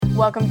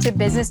Welcome to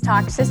Business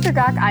Talk Sister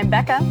Gawk. I'm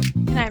Becca.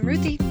 And I'm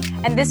Ruthie.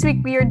 And this week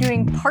we are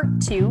doing part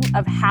 2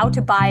 of how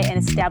to buy an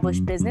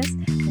established business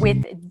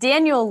with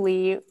Daniel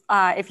Lee.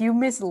 If you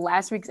missed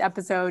last week's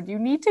episode, you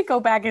need to go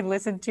back and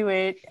listen to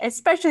it,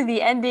 especially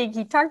the ending.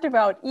 He talked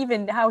about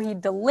even how he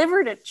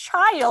delivered a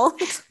child.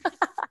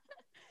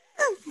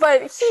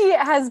 But he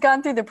has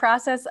gone through the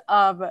process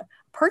of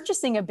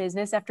purchasing a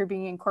business after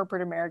being in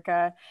corporate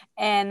America.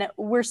 And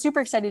we're super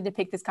excited to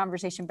pick this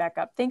conversation back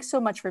up. Thanks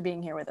so much for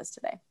being here with us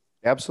today.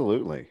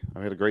 Absolutely.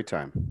 I had a great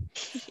time.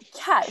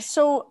 Yeah.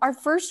 So our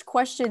first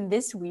question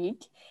this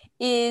week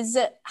is,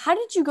 how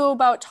did you go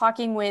about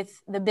talking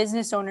with the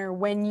business owner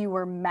when you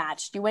were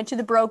matched? You went to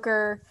the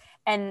broker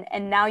and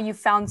now you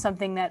found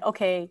something that,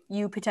 okay,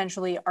 you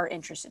potentially are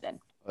interested in.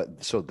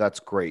 So that's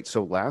great.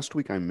 So last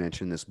week I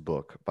mentioned this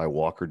book by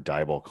Walker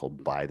Diebold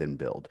called Buy Then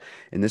Build.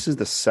 And this is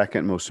the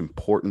second most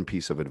important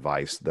piece of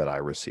advice that I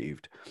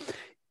received.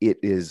 It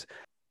is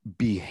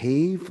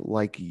behave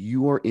like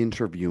you are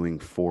interviewing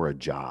for a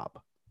job.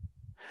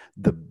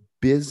 The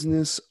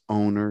business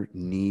owner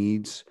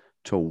needs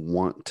to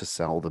want to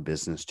sell the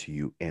business to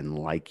you and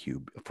like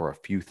you for a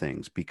few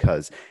things,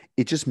 because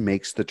it just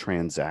makes the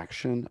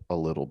transaction a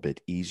little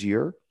bit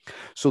easier.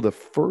 So it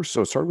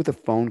started with a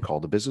phone call,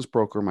 the business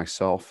broker,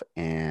 myself,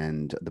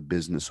 and the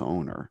business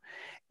owner.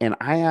 And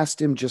I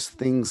asked him just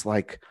things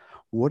like,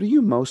 what are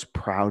you most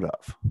proud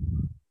of?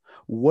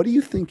 What do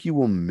you think you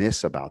will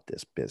miss about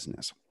this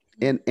business?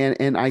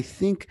 And I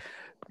think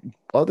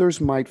others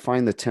might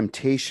find the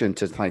temptation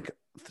to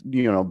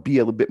be a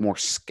little bit more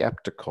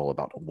skeptical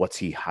about what's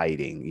he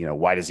hiding.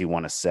 Why does he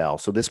want to sell?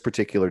 So this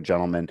particular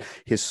gentleman,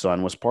 his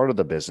son was part of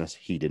the business.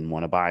 He didn't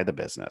want to buy the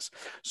business.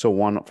 So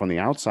one from the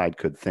outside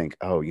could think,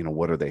 oh,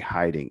 what are they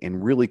hiding?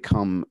 And really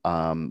come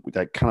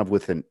that kind of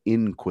with an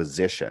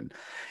inquisition.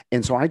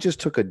 And so I just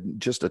took a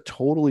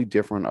totally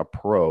different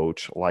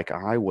approach. Like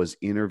I was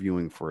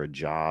interviewing for a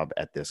job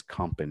at this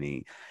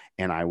company,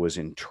 and I was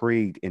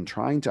intrigued in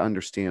trying to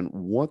understand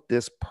what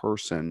this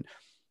person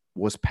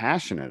was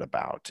passionate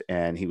about.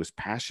 And he was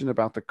passionate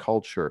about the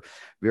culture,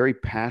 very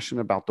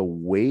passionate about the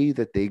way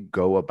that they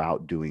go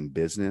about doing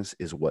business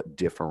is what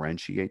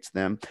differentiates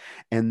them.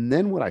 And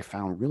then what I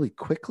found really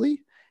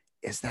quickly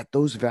is that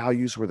those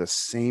values were the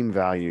same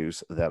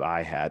values that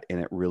I had, and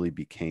it really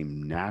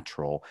became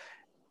natural.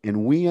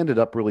 And we ended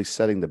up really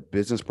setting the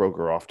business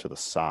broker off to the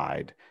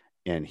side.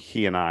 And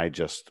he and I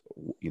just,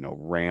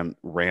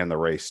 ran the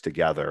race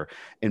together.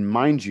 And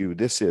mind you,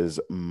 this is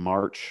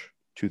March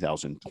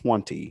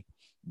 2020,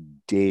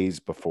 days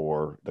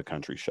before the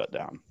country shut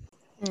down.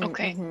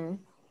 Okay. Mm-hmm.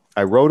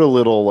 I wrote a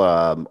little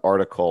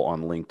article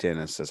on LinkedIn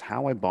and it says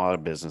how I bought a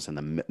business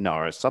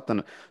or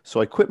something.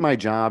 So I quit my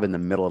job in the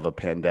middle of a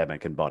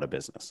pandemic and bought a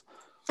business.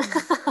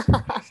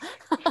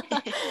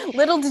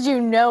 Little did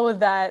you know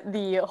that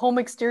the home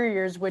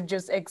exteriors would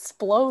just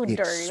explode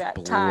during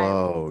that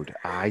time.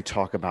 I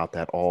talk about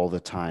that all the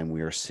time.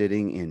 We are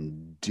sitting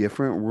in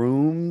different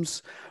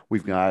rooms.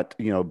 We've got,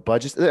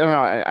 budgets.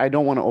 I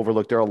don't want to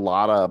overlook. There are a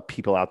lot of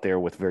people out there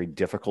with very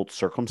difficult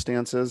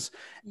circumstances,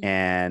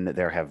 and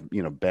there have,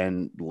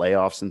 been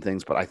layoffs and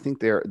things. But I think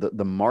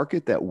the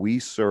market that we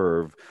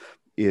serve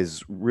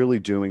is really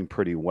doing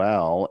pretty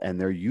well,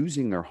 and they're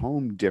using their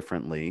home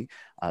differently.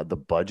 The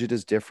budget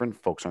is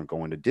different. Folks aren't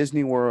going to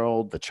Disney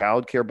World. The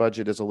childcare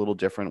budget is a little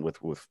different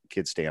with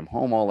kids staying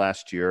home all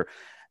last year,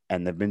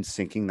 and they've been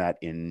sinking that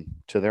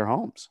into their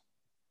homes.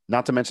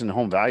 Not to mention the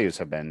home values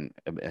have been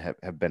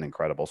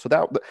incredible. So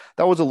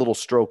that was a little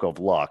stroke of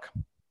luck.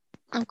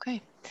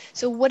 Okay.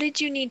 So what did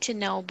you need to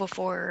know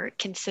before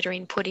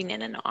considering putting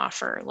in an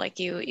offer? Like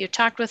you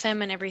talked with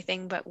him and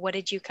everything, but what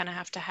did you kind of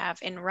have to have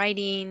in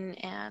writing,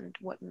 and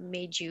what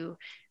made you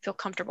feel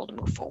comfortable to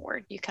move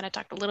forward? You kind of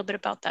talked a little bit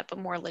about that, but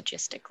more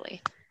logistically.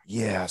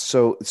 Yeah.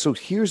 So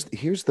here's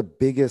the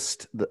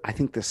biggest, I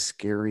think the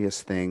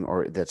scariest thing,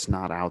 or that's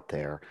not out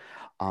there.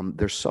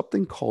 There's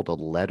something called a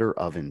letter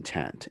of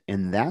intent,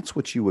 and that's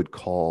what you would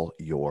call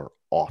your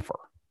offer.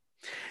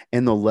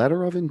 And the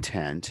letter of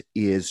intent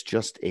is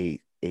just a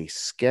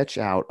sketch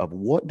out of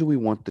what do we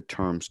want the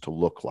terms to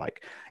look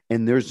like.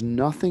 And there's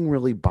nothing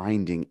really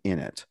binding in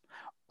it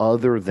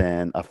other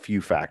than a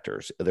few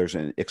factors. There's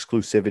an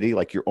exclusivity,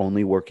 like you're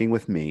only working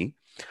with me.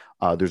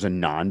 There's a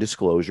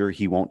non-disclosure.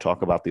 He won't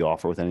talk about the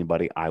offer with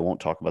anybody. I won't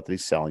talk about that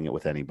he's selling it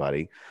with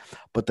anybody.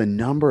 But the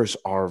numbers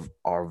are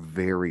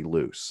very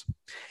loose.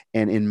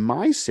 And in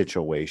my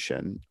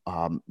situation,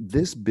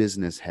 this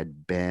business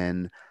had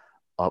been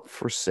up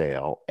for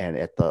sale. And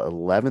at the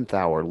 11th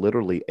hour,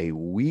 literally a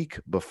week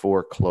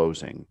before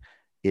closing,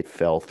 it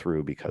fell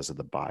through because of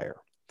the buyer.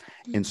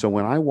 And so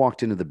when I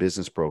walked into the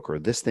business broker,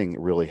 this thing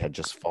really had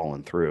just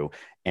fallen through,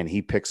 and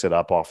he picks it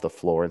up off the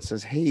floor and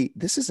says, hey,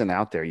 this isn't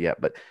out there yet,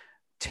 but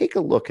take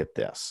a look at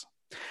this.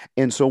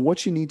 And so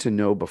what you need to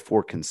know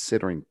before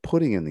considering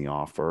putting in the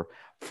offer,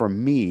 for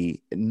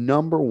me,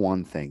 number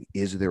one thing,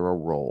 is there a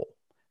role?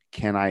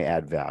 Can I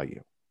add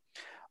value?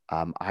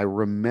 I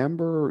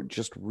remember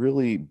just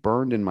really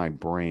burned in my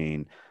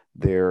brain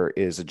There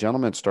is a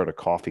gentleman that started a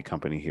coffee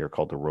company here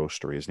called The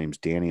Roastery. His name's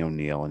Danny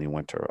O'Neill, and he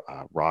went to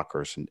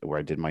Rockhurst, where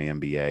I did my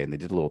MBA, and they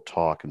did a little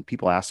talk, and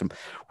people asked him,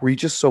 were you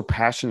just so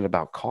passionate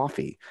about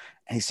coffee?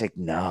 And he's like,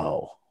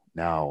 no,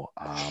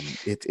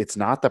 it's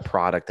not the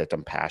product that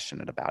I'm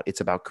passionate about.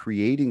 It's about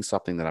creating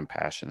something that I'm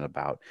passionate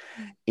about.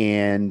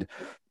 And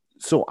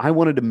so I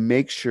wanted to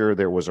make sure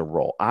there was a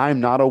role. I'm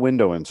not a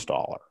window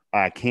installer.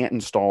 I can't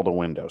install the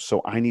windows.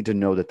 So I need to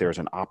know that there's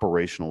an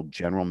operational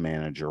general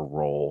manager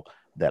role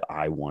that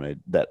I wanted,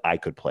 that I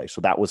could play.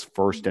 So that was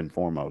first and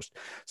foremost.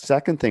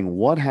 Second thing,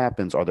 what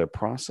happens? Are there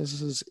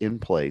processes in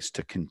place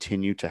to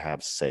continue to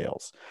have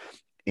sales?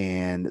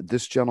 And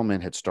this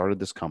gentleman had started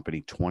this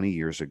company 20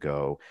 years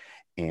ago.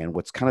 And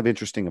what's kind of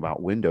interesting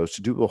about windows,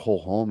 to do a whole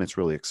home, it's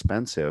really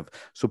expensive.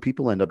 So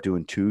people end up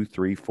doing 2,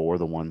 3, 4,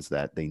 the ones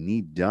that they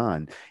need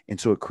done. And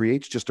so it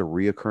creates just a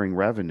reoccurring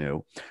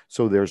revenue.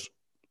 So there's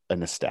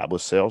an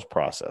established sales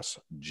process,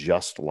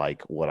 just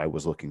like what I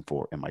was looking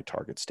for in my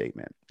target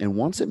statement. And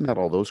once it met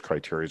all those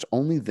criteria,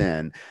 only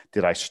then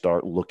did I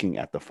start looking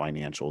at the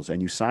financials.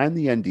 And you sign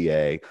the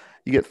NDA,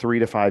 you get 3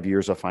 to 5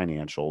 years of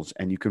financials,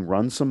 and you can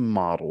run some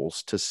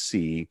models to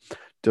see,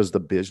 does the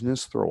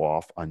business throw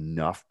off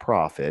enough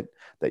profit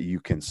that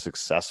you can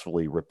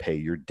successfully repay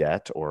your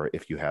debt, or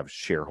if you have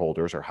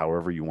shareholders or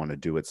however you want to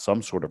do it,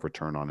 some sort of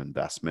return on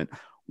investment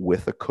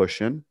with a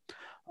cushion.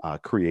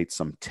 Create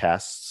some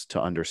tests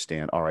to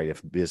understand, all right,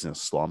 if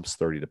business slumps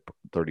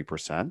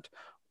 30%,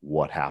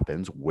 what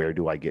happens? Where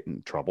do I get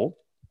in trouble?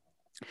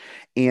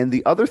 And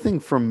the other thing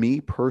for me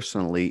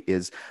personally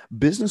is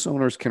business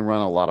owners can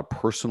run a lot of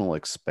personal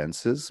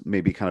expenses,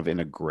 maybe kind of in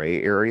a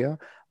gray area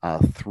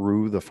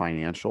through the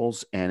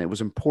financials. And it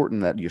was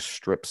important that you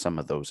strip some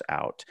of those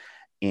out.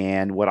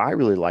 And what I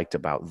really liked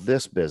about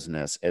this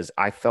business is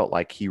I felt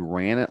like he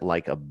ran it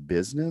like a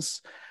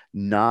business,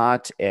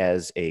 not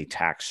as a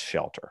tax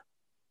shelter,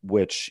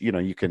 which,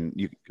 you can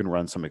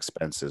run some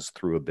expenses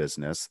through a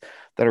business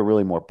that are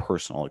really more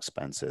personal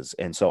expenses.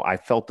 And so I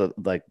felt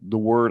that, like, the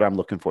word I'm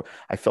looking for,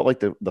 I felt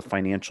like the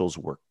financials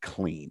were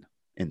clean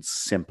and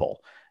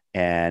simple.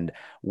 And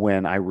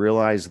when I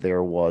realized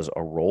there was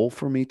a role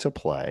for me to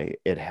play,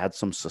 it had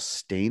some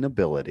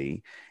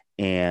sustainability,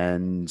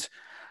 and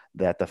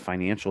that the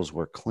financials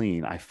were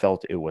clean, I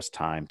felt it was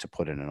time to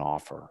put in an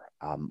offer.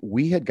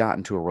 We had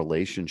gotten to a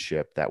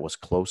relationship that was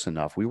close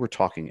enough. We were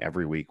talking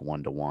every week,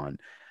 1-to-1,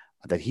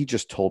 that he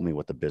just told me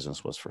what the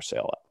business was for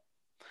sale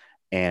at.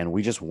 And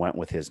we just went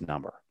with his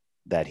number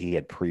that he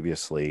had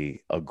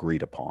previously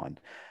agreed upon.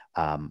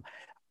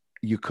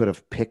 You could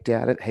have picked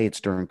at it. Hey, it's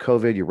during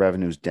COVID, your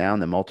revenue's down,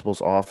 the multiple's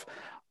off.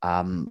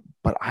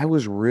 But I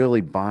was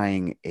really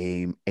buying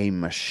a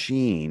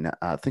machine.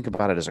 Think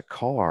about it as a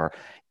car.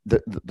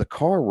 The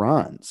car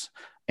runs,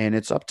 and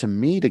it's up to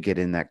me to get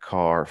in that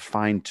car,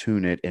 fine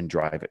tune it, and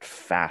drive it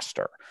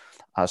faster.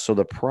 So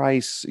the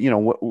price, 10,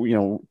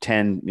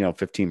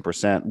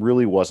 15%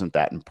 really wasn't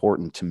that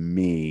important to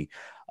me.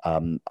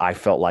 I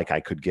felt like I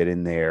could get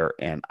in there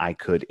and I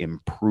could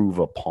improve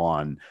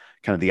upon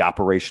kind of the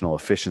operational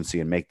efficiency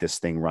and make this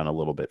thing run a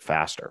little bit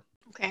faster.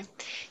 Okay.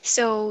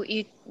 So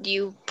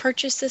you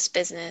purchased this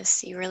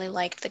business. You really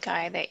liked the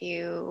guy that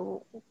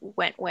you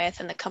went with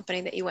and the company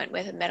that you went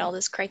with and met all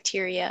this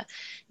criteria.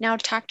 Now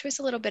talk to us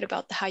a little bit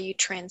about how you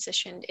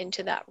transitioned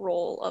into that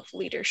role of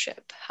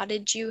leadership. How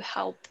did you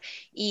help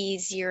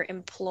ease your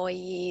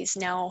employees,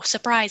 now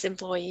surprise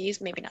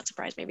employees, maybe not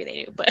surprise, maybe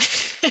they knew, but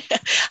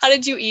how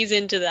did you ease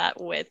into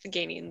that with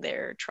gaining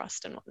their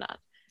trust and whatnot?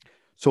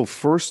 So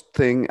first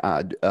thing,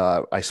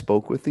 I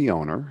spoke with the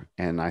owner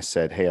and I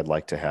said, hey, I'd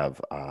like to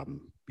have,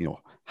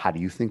 how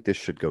do you think this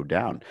should go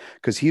down?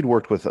 Because he'd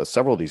worked with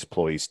several of these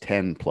employees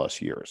 10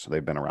 plus years. So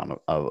they've been around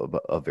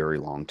a very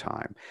long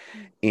time.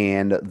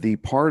 And the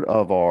part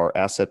of our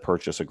asset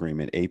purchase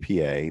agreement,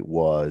 APA,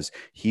 was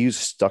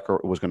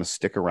was going to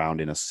stick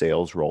around in a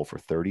sales role for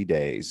 30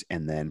 days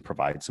and then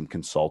provide some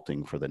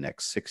consulting for the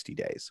next 60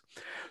 days.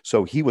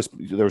 So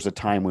there was a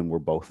time when we're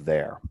both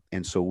there.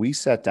 And so we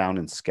sat down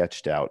and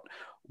sketched out,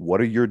 what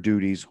are your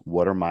duties?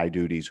 What are my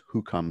duties?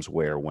 Who comes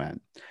where, when?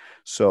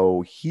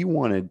 So he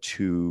wanted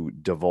to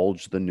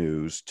divulge the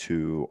news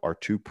to our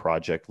 2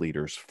 project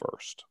leaders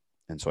first.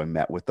 And so I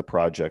met with the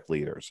project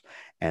leaders,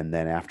 and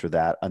then after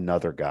that,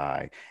 another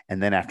guy,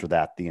 and then after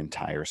that, the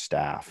entire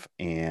staff,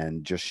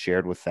 and just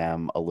shared with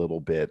them a little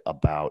bit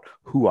about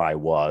who I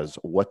was.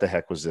 What the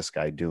heck was this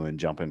guy doing,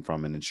 jumping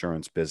from an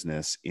insurance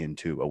business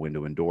into a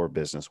window and door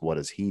business? What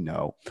does he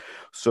know?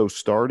 So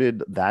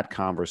started that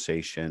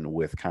conversation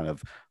with kind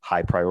of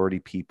high priority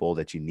people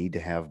that you need to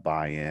have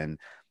buy-in,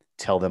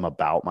 tell them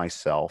about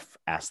myself,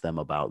 ask them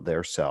about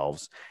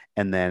themselves,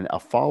 and then a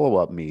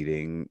follow-up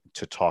meeting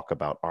to talk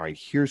about, all right,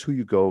 here's who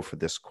you go for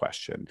this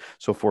question.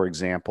 So for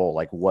example,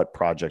 like, what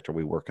project are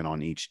we working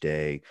on each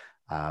day?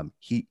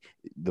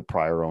 The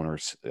prior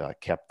owners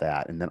kept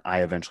that. And then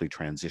I eventually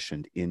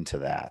transitioned into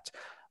that.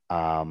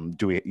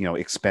 Do we,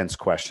 expense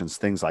questions,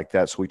 things like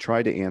that. So we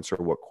tried to answer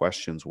what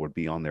questions would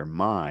be on their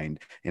mind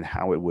and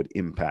how it would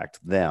impact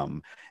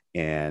them.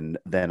 And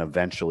then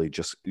eventually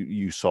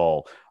you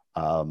saw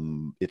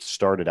It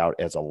started out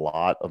as a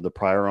lot of the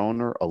prior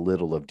owner, a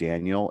little of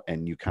Daniel,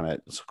 and you kind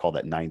of call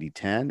that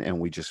 90-10. And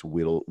we just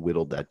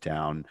whittled that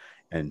down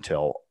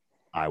until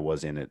I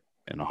was in it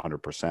in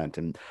 100%.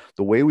 And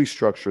the way we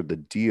structured the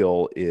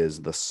deal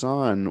is the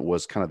son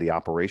was kind of the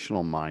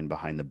operational mind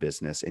behind the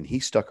business, and he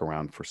stuck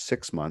around for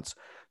 6 months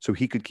so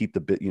he could keep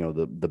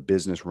the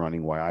business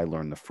running while I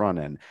learned the front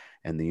end.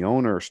 And the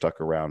owner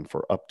stuck around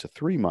for up to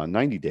 3 months,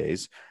 90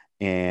 days,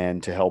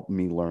 and to help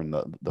me learn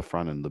the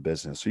front end of the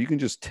business. So you can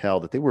just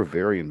tell that they were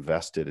very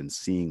invested in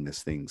seeing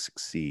this thing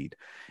succeed,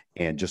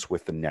 and just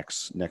with the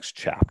next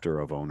chapter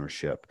of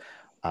ownership.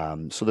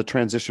 So the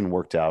transition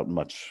worked out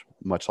much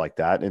like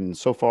that, and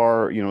so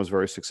far, it was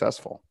very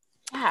successful.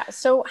 Yeah.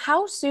 So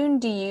how soon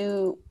do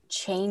you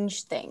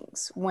change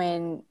things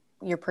when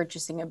you're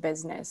purchasing a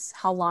business?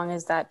 How long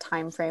is that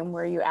time frame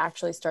where you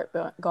actually start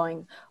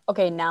going,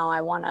 okay, now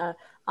I want to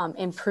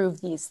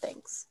improve these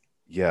things?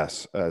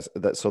 Yes.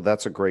 So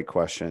that's a great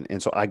question.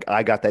 And so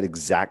I got that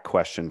exact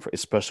question,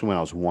 especially when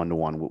I was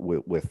one-to-one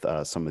with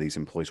some of these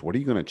employees. What are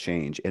you going to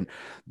change? And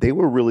they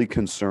were really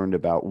concerned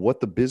about what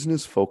the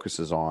business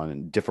focuses on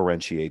and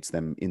differentiates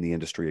them in the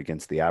industry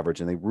against the average.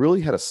 And they really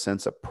had a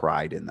sense of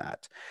pride in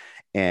that.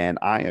 And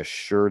I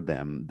assured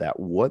them that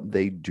what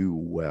they do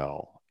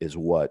well is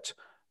what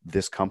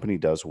this company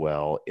does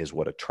well, is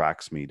what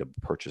attracts me to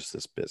purchase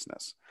this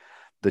business.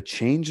 The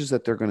changes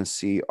that they're going to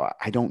see,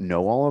 I don't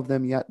know all of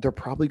them yet. They're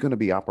probably going to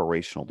be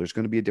operational. There's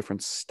going to be a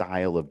different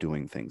style of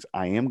doing things.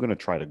 I am going to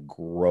try to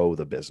grow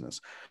the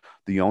business.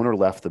 The owner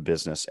left the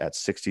business at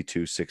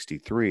 62,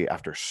 63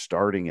 after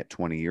starting at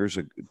 20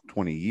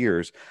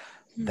 years.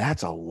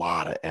 That's a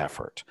lot of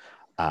effort.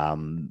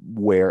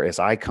 Whereas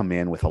I come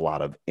in with a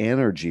lot of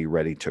energy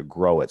ready to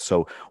grow it.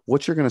 So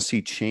what you're going to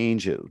see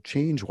change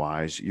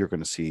wise, you're going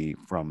to see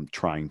from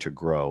trying to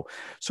grow.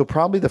 So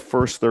probably the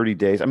first 30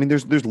 days, I mean,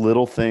 there's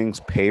little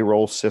things,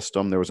 payroll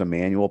system. There was a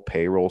manual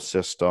payroll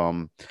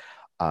system.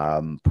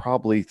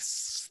 Probably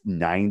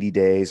 90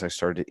 days, I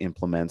started to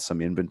implement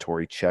some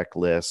inventory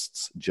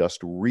checklists just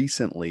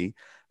recently.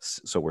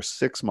 So we're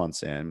 6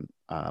 months in.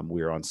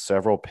 We're on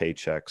several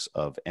paychecks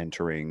of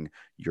entering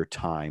your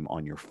time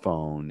on your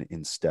phone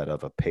instead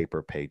of a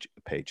paper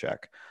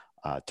paycheck,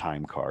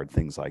 time card,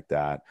 things like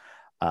that.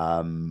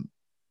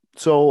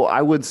 So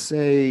I would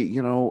say,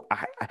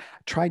 I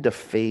tried to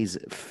phase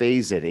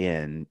it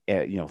in,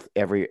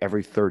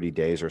 every 30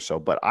 days or so,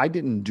 but I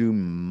didn't do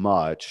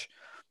much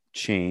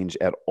change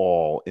at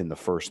all in the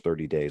first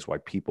 30 days while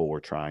people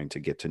were trying to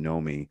get to know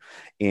me.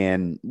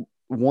 And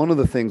one of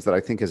the things that I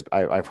think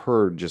I've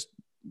heard just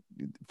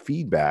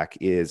feedback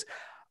is,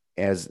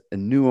 as a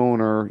new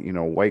owner,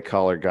 white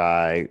collar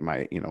guy,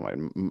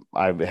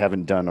 I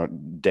haven't done a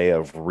day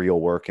of real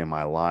work in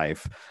my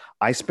life.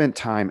 I spent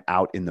time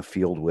out in the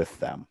field with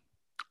them,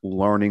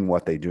 learning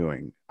what they're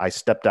doing. I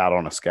stepped out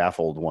on a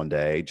scaffold one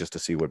day just to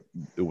see what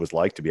it was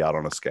like to be out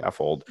on a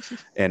scaffold,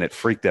 and it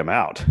freaked them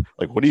out.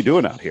 Like, what are you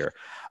doing out here?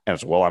 And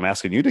it's, well, I'm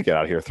asking you to get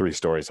out here 3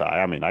 stories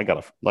high. I mean, I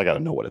gotta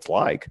know what it's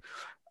like.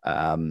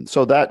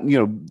 So that,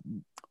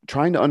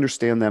 trying to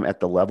understand them at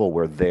the level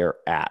where they're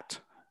at,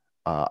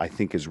 I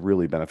think is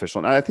really beneficial.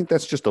 And I think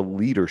that's just a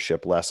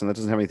leadership lesson. That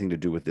doesn't have anything to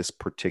do with this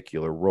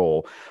particular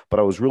role, but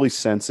I was really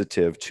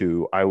sensitive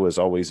to, I was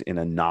always in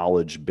a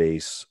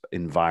knowledge-based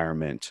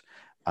environment,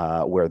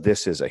 where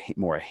this is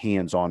more a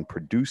hands-on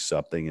produce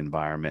something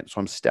environment.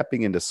 So I'm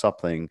stepping into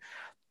something,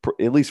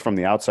 at least from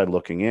the outside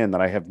looking in,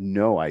 that I have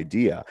no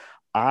idea.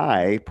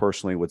 I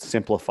personally would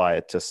simplify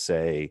it to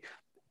say,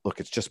 look,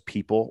 it's just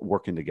people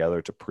working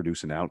together to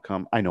produce an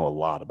outcome. I know a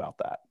lot about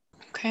that.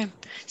 Okay.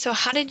 So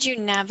how did you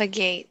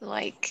navigate,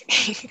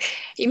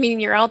 you mean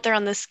you're out there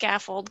on the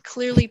scaffold,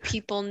 clearly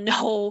people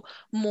know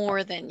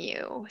more than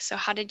you. So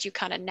how did you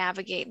kind of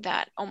navigate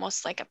that,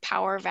 almost like a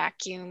power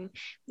vacuum,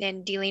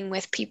 and dealing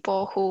with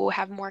people who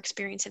have more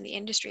experience in the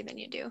industry than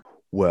you do?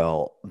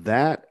 Well,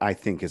 that I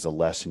think is a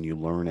lesson you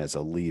learn as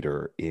a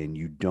leader, and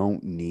you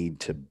don't need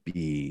to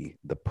be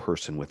the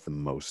person with the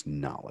most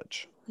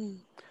knowledge.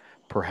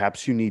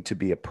 Perhaps you need to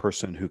be a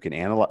person who can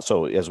analyze.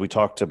 So as we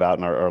talked about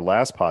in our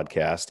last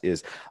podcast,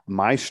 is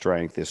my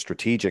strength is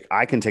strategic.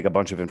 I can take a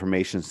bunch of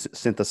information,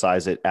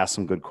 synthesize it, ask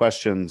some good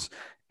questions,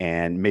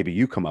 and maybe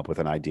you come up with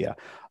an idea.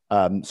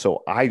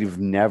 So I've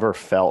never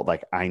felt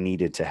like I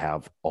needed to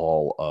have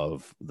all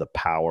of the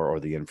power or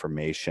the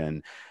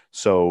information.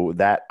 So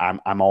that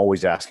I'm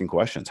always asking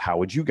questions. How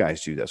would you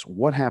guys do this?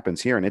 What happens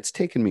here? And it's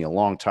taken me a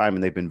long time,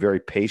 and they've been very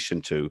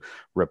patient to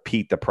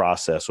repeat the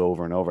process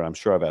over and over. And I'm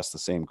sure I've asked the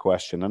same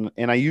question.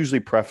 And I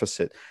usually preface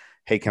it,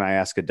 hey, can I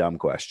ask a dumb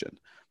question?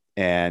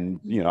 And,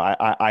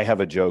 I have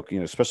a joke,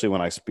 especially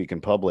when I speak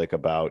in public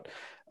about,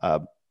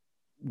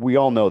 we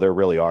all know there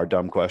really are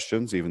dumb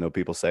questions, even though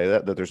people say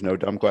that there's no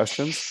dumb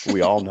questions.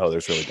 We all know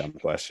there's really dumb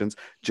questions.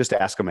 Just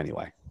ask them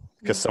anyway,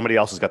 because somebody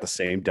else has got the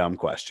same dumb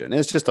question. And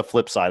it's just a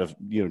flip side of,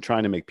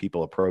 trying to make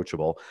people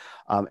approachable.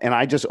 And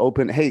I just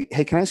open, hey,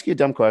 can I ask you a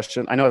dumb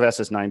question? I know I've asked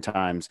this 9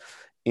 times.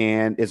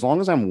 And as long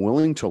as I'm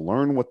willing to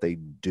learn what they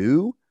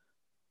do,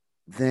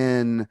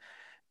 then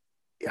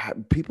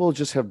people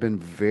just have been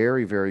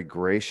very, very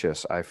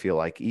gracious. I feel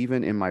like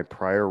even in my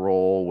prior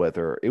role,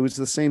 whether it was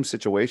the same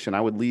situation,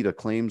 I would lead a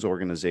claims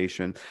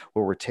organization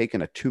where we're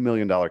taking a $2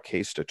 million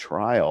case to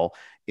trial.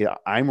 Yeah,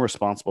 I'm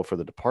responsible for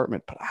the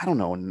department, but I don't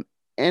know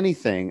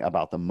anything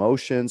about the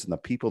motions and the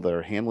people that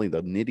are handling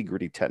the nitty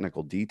gritty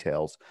technical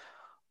details.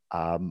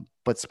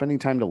 But spending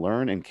time to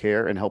learn and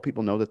care and help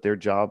people know that their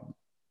job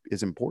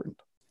is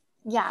important.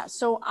 Yeah.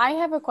 So I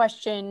have a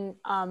question.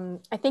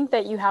 I think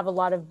that you have a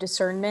lot of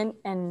discernment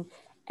and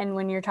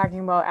when you're talking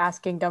about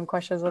asking dumb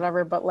questions,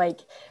 whatever, but like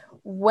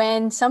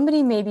when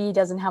somebody maybe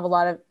doesn't have a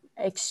lot of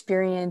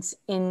experience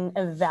in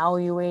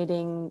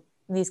evaluating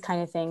these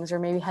kind of things, or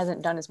maybe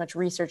hasn't done as much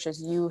research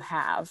as you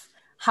have,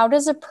 how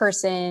does a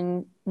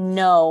person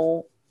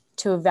know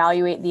to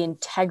evaluate the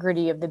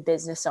integrity of the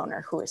business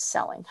owner who is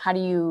selling?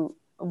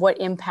 What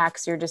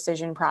impacts your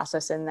decision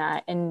process in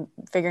that and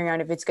figuring out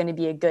if it's going to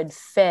be a good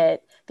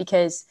fit?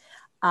 Because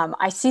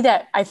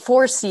I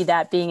foresee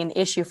that being an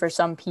issue for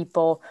some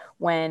people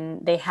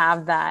when they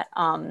have that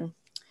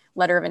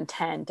letter of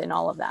intent and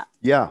all of that.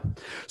 Yeah.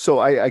 So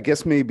I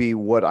guess maybe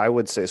what I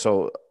would say,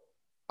 so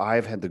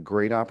I've had the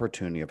great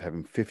opportunity of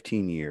having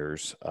 15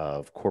 years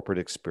of corporate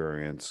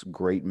experience,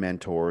 great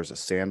mentors, a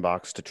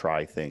sandbox to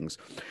try things.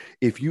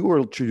 If you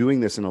are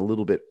doing this in a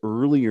little bit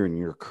earlier in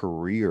your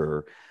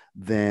career,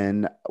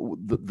 then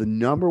the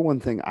number one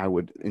thing I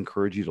would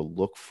encourage you to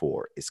look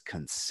for is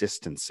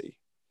consistency.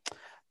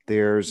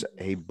 There's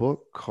a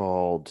book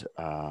called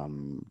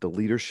The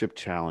Leadership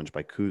Challenge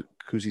by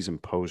Kouzes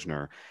and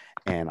Posner.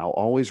 And I'll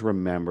always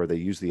remember they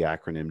use the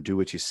acronym, do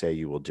what you say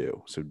you will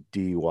do. So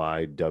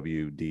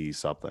DYWD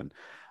something.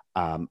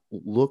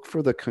 Look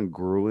for the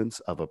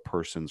congruence of a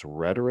person's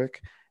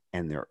rhetoric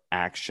and their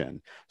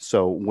action.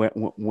 So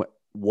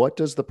what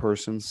does the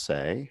person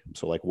say?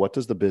 So like, what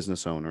does the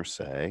business owner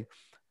say?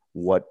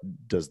 What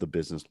does the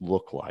business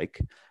look like?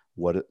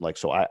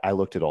 So I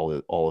looked at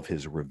all of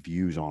his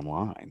reviews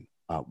online.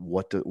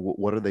 What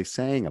are they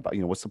saying about,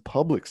 what's the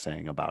public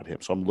saying about him?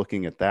 So I'm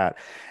looking at that.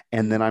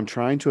 And then I'm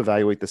trying to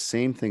evaluate the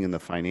same thing in the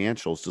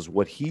financials. Does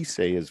what he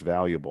say is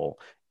valuable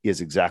is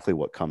exactly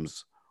what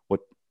comes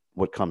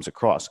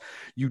across?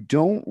 You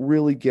don't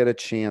really get a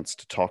chance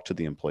to talk to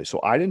the employees.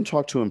 So I didn't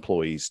talk to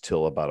employees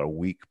till about a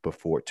week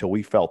before, till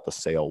we felt the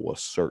sale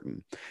was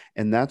certain.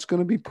 And that's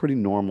going to be pretty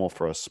normal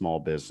for a small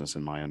business.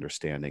 In my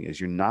understanding is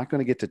you're not going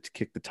to get to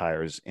kick the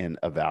tires and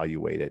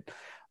evaluate it.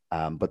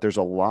 But there's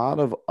a lot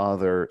of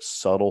other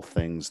subtle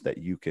things that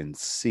you can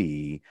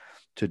see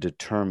to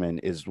determine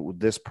is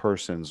this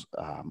person's,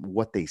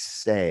 what they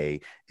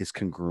say is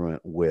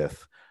congruent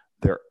with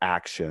their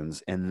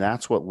actions. And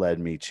that's what led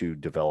me to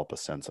develop a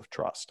sense of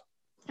trust.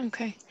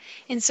 Okay.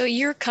 And so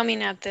you're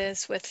coming at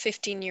this with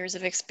 15 years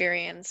of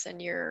experience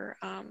and you're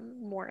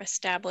more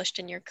established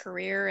in your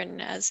career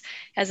and as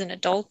an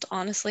adult,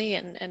 honestly,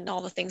 and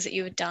all the things that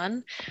you've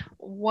done.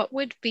 What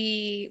would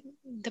be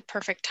the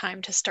perfect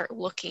time to start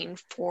looking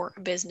for a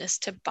business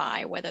to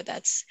buy, whether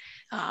that's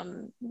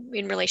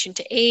in relation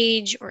to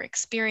age or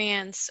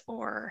experience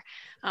or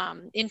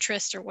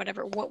interest or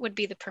whatever? What would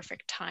be the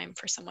perfect time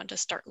for someone to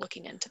start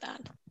looking into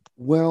that?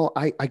 Well,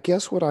 I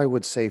guess what I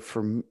would say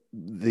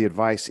the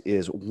advice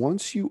is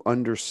once you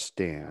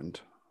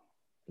understand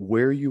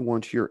where you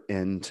want your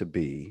end to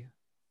be,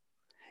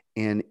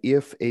 and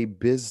if a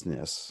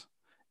business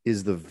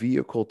is the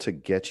vehicle to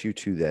get you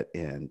to that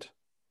end,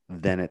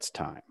 then it's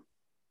time.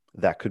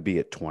 That could be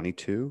at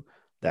 22.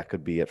 That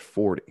could be at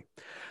 40.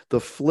 The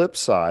flip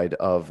side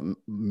of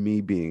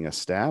me being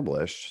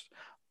established,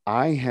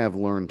 I have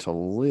learned to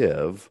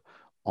live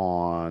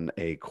on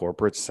a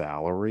corporate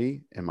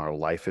salary and my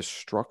life is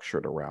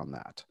structured around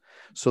that.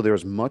 So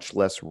there's much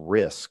less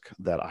risk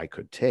that I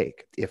could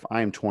take. If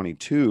I'm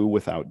 22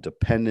 without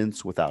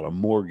dependents, without a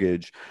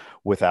mortgage,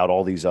 without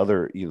all these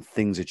other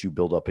things that you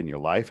build up in your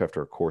life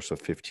after a course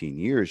of 15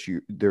 years,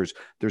 there's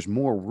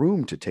more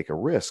room to take a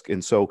risk.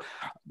 And so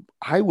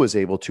I was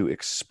able to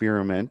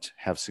experiment,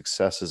 have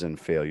successes and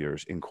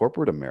failures in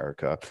corporate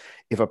America.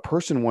 If a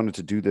person wanted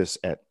to do this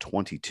at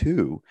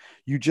 22,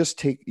 you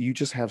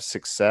just have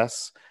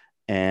success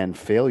and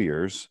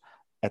failures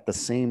at the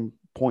same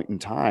point in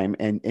time,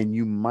 and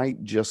you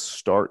might just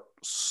start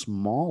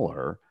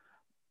smaller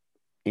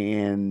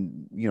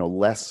and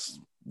less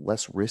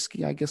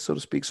risky, I guess, so to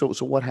speak. So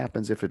what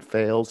happens if it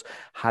fails?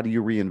 How do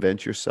you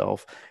reinvent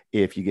yourself?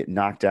 If you get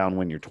knocked down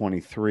when you're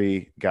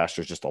 23, gosh,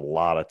 there's just a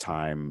lot of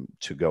time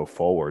to go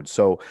forward.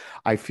 So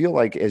I feel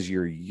like as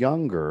you're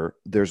younger,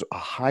 there's a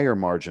higher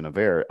margin of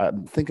error.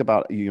 Think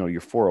about, your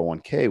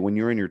 401k. When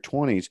you're in your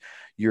 20s,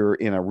 you're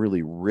in a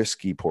really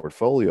risky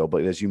portfolio,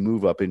 but as you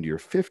move up into your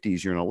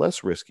 50s, you're in a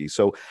less risky.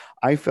 So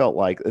I felt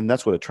like, and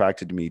that's what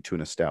attracted me to an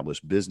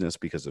established business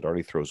because it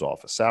already throws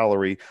off a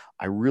salary.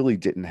 I really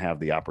didn't have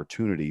the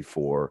opportunity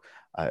for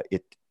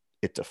it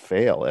to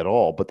fail at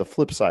all. But the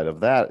flip side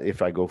of that,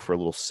 if I go for a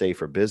little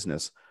safer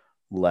business,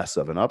 less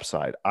of an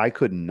upside. I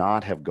could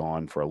not have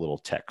gone for a little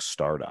tech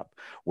startup.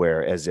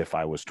 Whereas if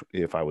I was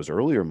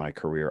earlier in my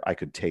career, I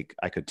could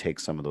take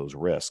some of those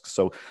risks.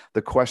 So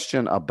the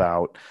question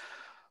about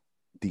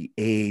the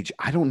age.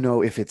 I don't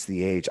know if it's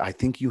the age. I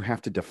think you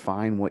have to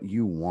define what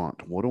you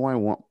want. What do I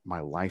want my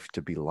life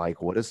to be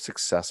like? What is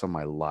success in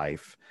my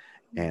life?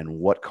 And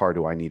what car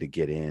do I need to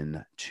get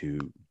in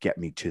to get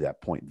me to that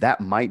point?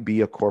 That might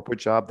be a corporate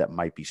job. That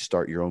might be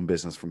start your own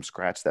business from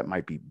scratch. That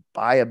might be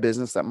buy a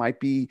business. That might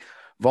be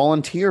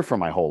volunteer for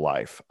my whole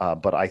life.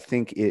 But I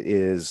think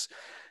it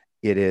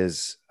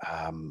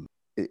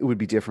would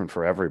be different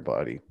for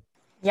everybody.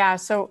 Yeah.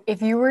 So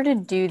if you were to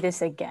do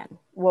this again,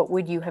 what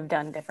would you have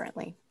done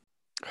differently?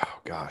 Oh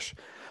gosh.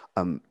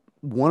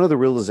 One of the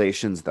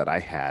realizations that I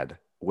had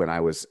when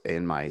I was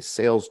in my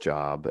sales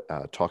job,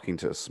 talking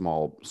to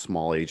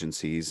small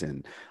agencies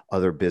and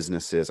other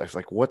businesses, I was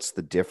like, what's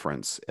the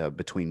difference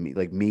between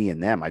me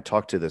and them? I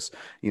talked to this,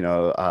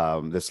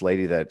 this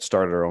lady that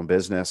started her own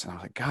business, and I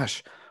was like,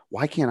 gosh,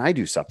 why can't I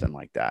do something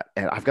like that?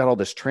 And I've got all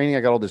this training,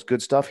 I got all this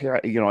good stuff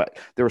here.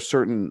 There are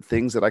certain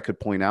things that I could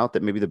point out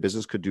that maybe the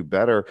business could do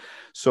better.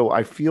 So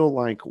I feel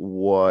like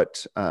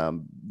what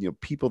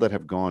people that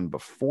have gone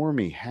before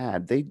me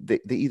had, they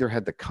either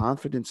had the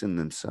confidence in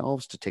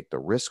themselves to take the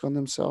risk on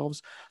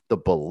themselves, the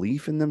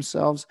belief in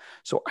themselves.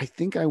 So I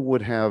think I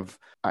would have.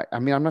 I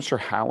mean, I'm not sure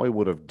how I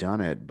would have done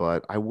it,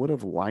 but I would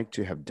have liked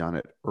to have done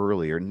it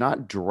earlier,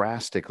 not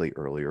drastically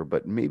earlier,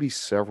 but maybe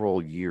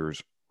several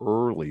years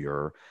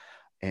earlier,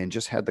 and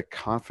just had the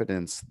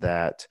confidence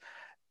that,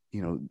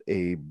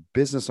 a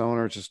business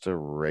owner, just a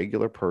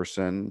regular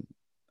person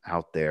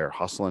out there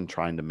hustling,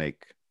 trying to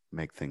make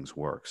things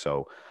work.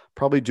 So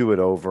probably do it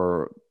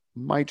over.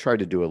 Might try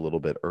to do a little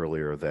bit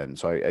earlier then.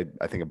 So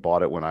I think I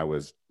bought it when I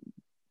was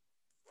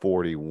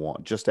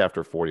 41, just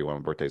after 41.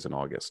 My birthday's in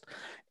August.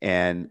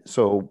 And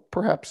so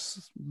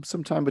perhaps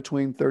sometime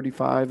between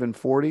 35 and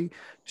 40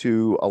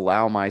 to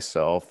allow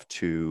myself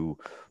to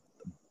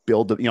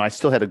build I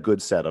still had a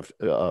good set of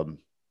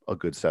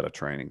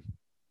training.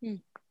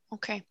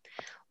 Okay.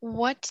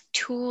 What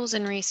tools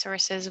and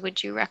resources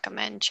would you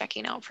recommend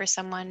checking out for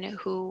someone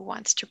who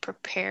wants to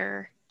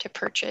prepare to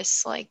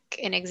purchase like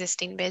an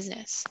existing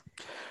business?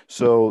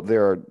 So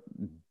there are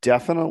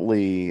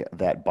definitely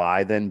that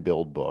Buy Then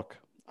Build book.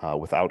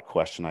 Without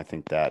question, I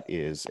think that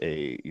is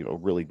a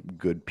really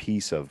good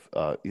piece of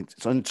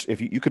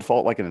if you could follow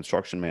it like an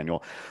instruction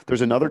manual.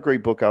 There's another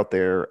great book out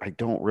there. I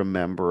don't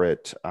remember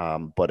it,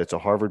 but it's a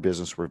Harvard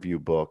Business Review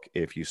book.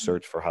 If you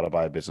search for how to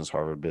buy a business,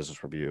 Harvard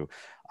Business Review,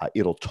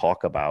 it'll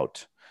talk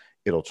about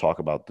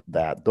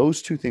that.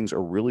 Those two things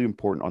are really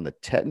important on the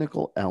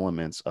technical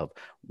elements of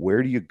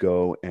where do you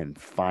go and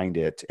find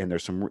it. And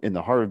there's some in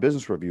the Harvard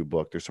Business Review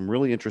book, there's some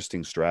really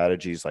interesting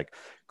strategies like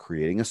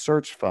creating a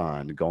search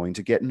fund, going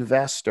to get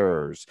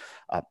investors.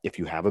 If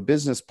you have a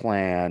business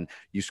plan,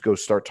 you go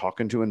start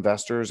talking to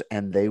investors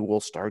and they will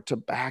start to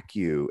back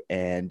you.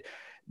 And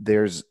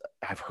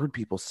I've heard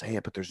people say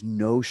it, but there's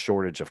no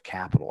shortage of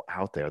capital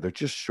out there. There's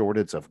just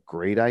shortage of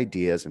great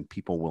ideas and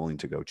people willing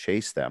to go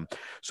chase them.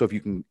 So if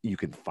you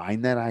can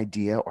find that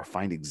idea or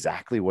find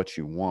exactly what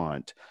you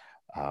want,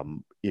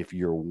 if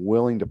you're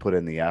willing to put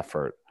in the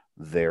effort,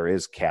 there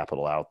is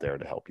capital out there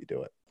to help you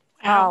do it.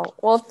 Wow.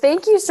 Well,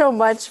 thank you so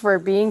much for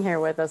being here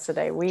with us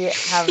today. We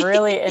have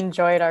really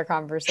enjoyed our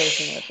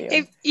conversation with you.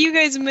 If you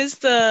guys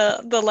missed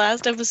the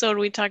last episode,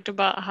 we talked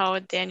about how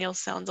Daniel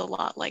sounds a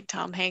lot like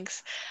Tom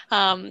Hanks.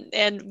 And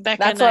Becca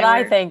That's what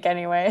I think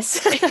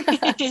anyways.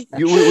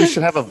 We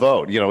should have a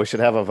vote. We should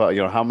have a vote.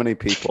 How many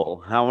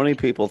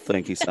people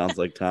think he sounds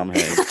like Tom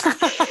Hanks?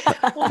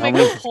 We'll how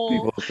many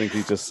people think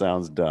he just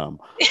sounds dumb?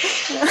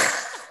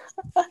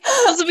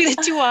 Those will be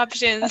the two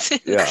options.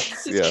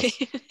 Yes.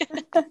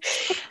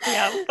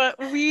 Yeah, but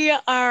we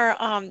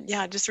are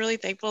just really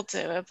thankful to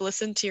have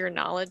listened to your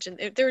knowledge, and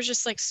there was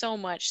just like so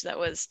much that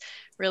was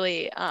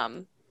really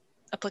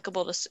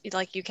applicable to,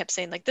 like you kept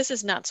saying, like this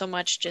is not so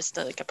much just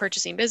like a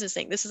purchasing business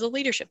thing, this is a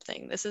leadership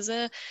thing, this is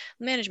a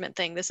management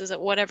thing, this is a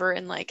whatever.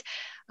 And like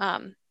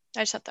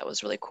I just thought that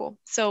was really cool.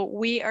 So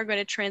we are going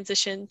to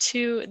transition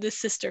to the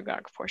Sister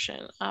Gawk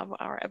portion of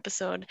our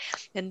episode.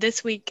 And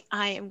this week,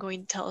 I am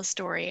going to tell a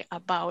story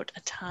about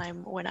a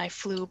time when I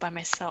flew by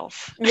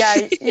myself. Yeah,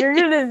 you're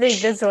going to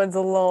think this one's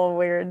a little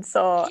weird.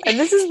 So, and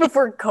this is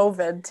before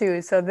COVID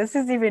too. So this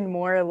is even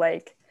more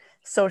like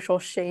social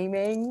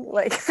shaming.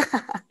 Like,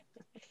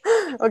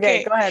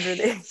 okay, go ahead,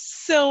 Ruthie.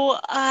 So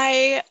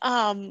I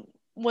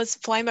was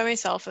flying by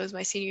myself. It was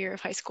my senior year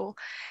of high school.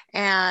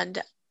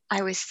 And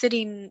I was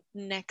sitting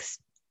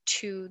next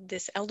to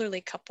this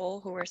elderly couple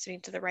who were sitting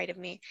to the right of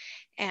me.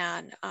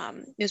 And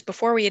it was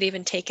before we had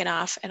even taken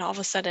off. And all of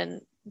a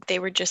sudden, they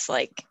were just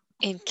like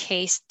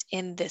encased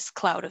in this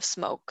cloud of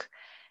smoke.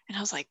 And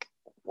I was like,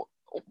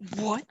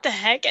 what the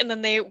heck? And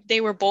then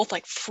they were both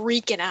like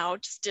freaking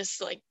out,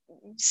 just like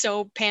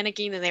so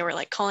panicking, and they were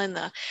like calling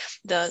the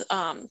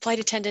flight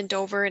attendant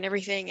over and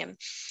everything,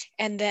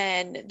 and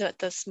then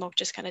the smoke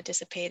just kind of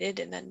dissipated,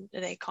 and then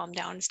they calmed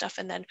down and stuff.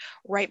 And then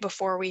right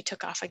before we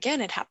took off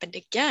again, it happened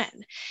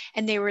again,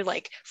 and they were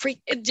like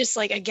just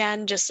like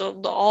again, just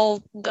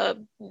all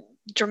the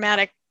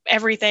dramatic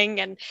everything.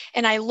 And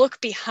I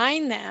look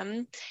behind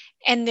them,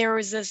 and there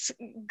was this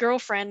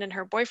girlfriend and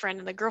her boyfriend,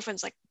 and the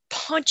girlfriend's like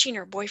punching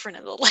her boyfriend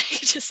in the leg,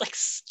 just like,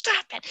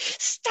 stop it.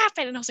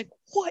 And I was like,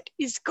 what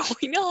is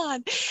going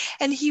on?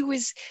 And he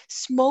was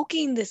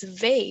smoking this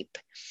vape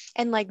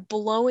and like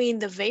blowing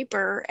the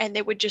vapor, and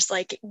it would just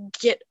like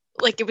get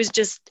like, it was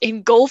just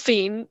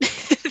engulfing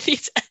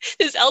this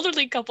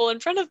elderly couple in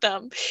front of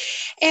them.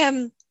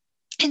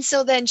 And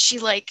so then she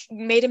like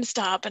made him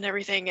stop and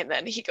everything. And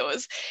then he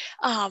goes,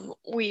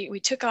 we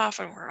took off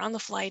and we're on the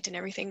flight and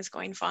everything's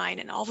going fine.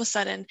 And all of a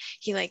sudden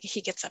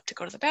he gets up to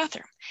go to the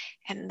bathroom,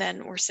 and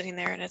then we're sitting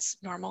there and it's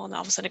normal. And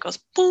all of a sudden it goes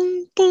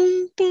boom,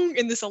 boom, boom.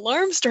 And this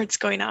alarm starts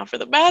going off for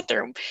the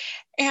bathroom.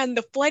 And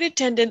the flight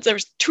attendants, there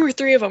was 2 or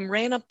 3 of them,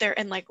 ran up there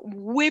and like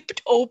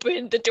whipped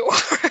open the door.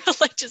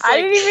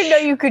 I didn't even know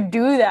you could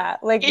do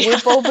that. Like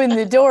whip open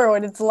the door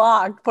when it's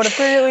locked, but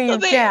apparently you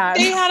can't.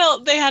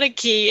 They had a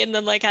key and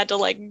then like had to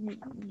like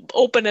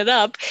open it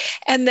up.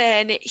 And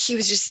then he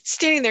was just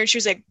standing there and she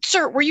was like,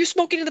 "Sir, were you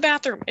smoking in the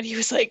bathroom?" And he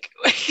was like,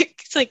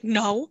 it's like,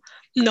 no,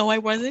 I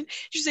wasn't.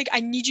 She's like,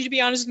 "I need you to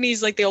be honest with me."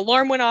 He's like, the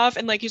alarm went off,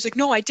 and like, he was like,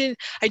 "No, I didn't.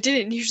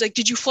 And he was like,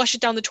 "Did you flush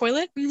it down the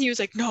toilet?" And he was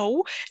like,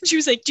 "No." And she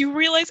was like, "Do you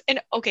realize?" And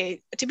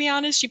okay, to be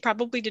honest, she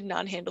probably did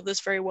not handle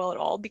this very well at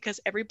all, because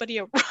everybody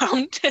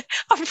around him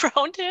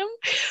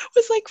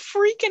was like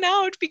freaking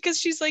out, because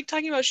she's like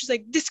talking about, she's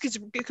like,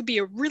 it could be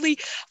a really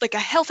like a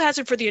health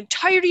hazard for the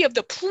entirety of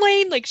the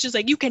plane. Like, she's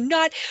like, "You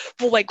cannot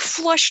like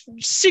flush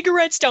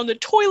cigarettes down the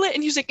toilet."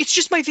 And he was like, "It's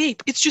just my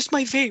vape. It's just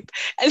my vape."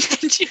 And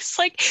then she's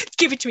like,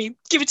 "Give it to me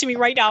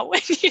right now."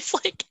 And he's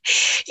like,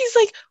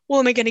 "Well,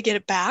 am I going to get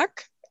it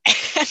back?"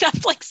 And I'm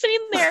like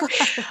sitting there,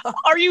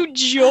 "Are you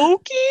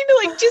joking?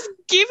 Like, just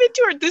give it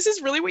to her. This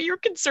is really what you're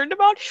concerned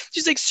about?"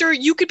 She's like, "Sir,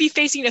 you could be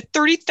facing a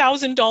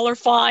 $30,000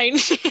 fine."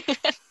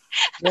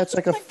 That's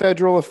like a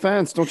federal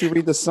offense. Don't you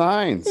read the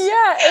signs?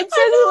 Yeah, it says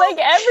it like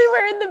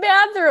everywhere in the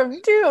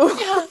bathroom too.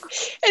 Yeah.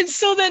 And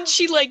so then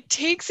she like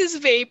takes his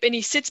vape and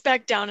he sits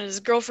back down, and his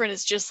girlfriend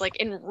is just like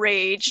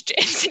enraged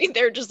and sitting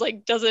there just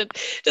like doesn't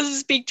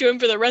speak to him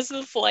for the rest of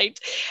the flight.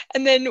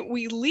 And then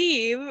we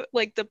leave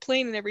like the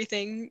plane and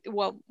everything.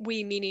 Well,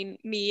 we meaning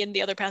me and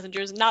the other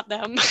passengers, not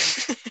them.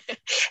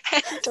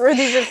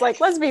 Ruthie's just like,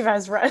 "Let's be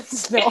best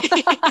friends." No.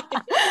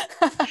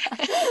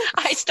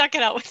 I stuck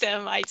it out with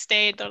them. I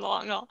stayed the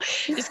long haul.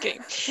 Just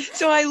kidding.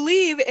 So I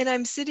leave and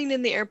I'm sitting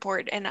in the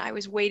airport, and I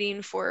was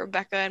waiting for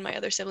Becca and my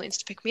other siblings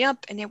to pick me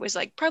up. And it was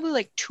like probably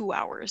like 2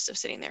 hours of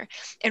sitting there.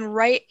 And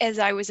right as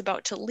I was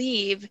about to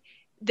leave,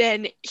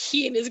 then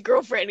he and his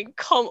girlfriend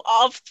come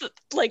off the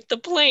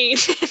plane.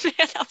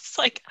 And I was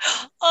like,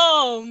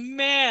 oh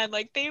man,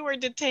 like they were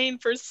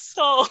detained for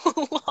so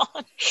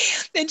long.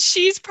 And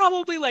she's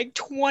probably like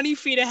 20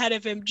 feet ahead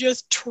of him,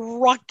 just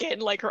trucking,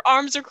 like her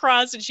arms are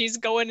crossed and she's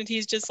going, and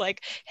he's just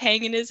like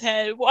hanging his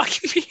head,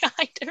 walking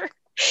behind her.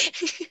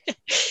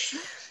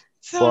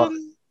 So well,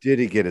 did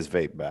he get his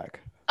vape back?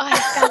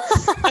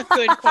 That's a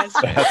good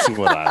question. That's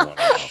what I want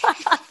to know.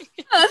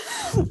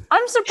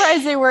 I'm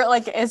surprised they weren't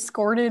like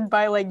escorted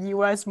by like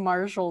U.S.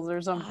 Marshals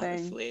or something.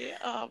 Honestly,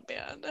 oh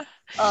man.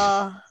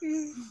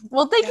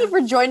 Well, thank you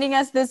for joining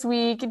us this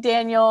week,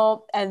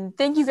 Daniel, and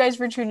thank you guys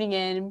for tuning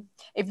in.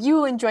 If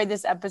you enjoyed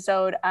this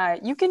episode,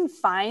 you can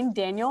find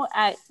Daniel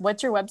at,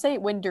 what's your website?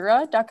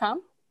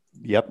 Windura.com.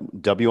 Yep,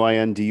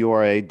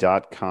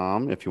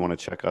 windura.com if you want to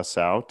check us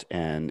out.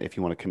 And if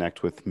you want to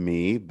connect with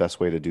me, best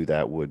way to do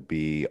that would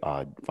be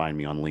find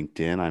me on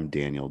LinkedIn. I'm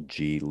Daniel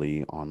G.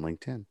 Lee on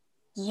LinkedIn.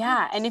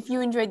 Yeah, and if you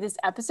enjoyed this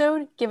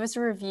episode, give us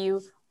a review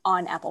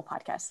on Apple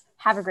Podcasts.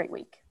 Have a great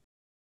week.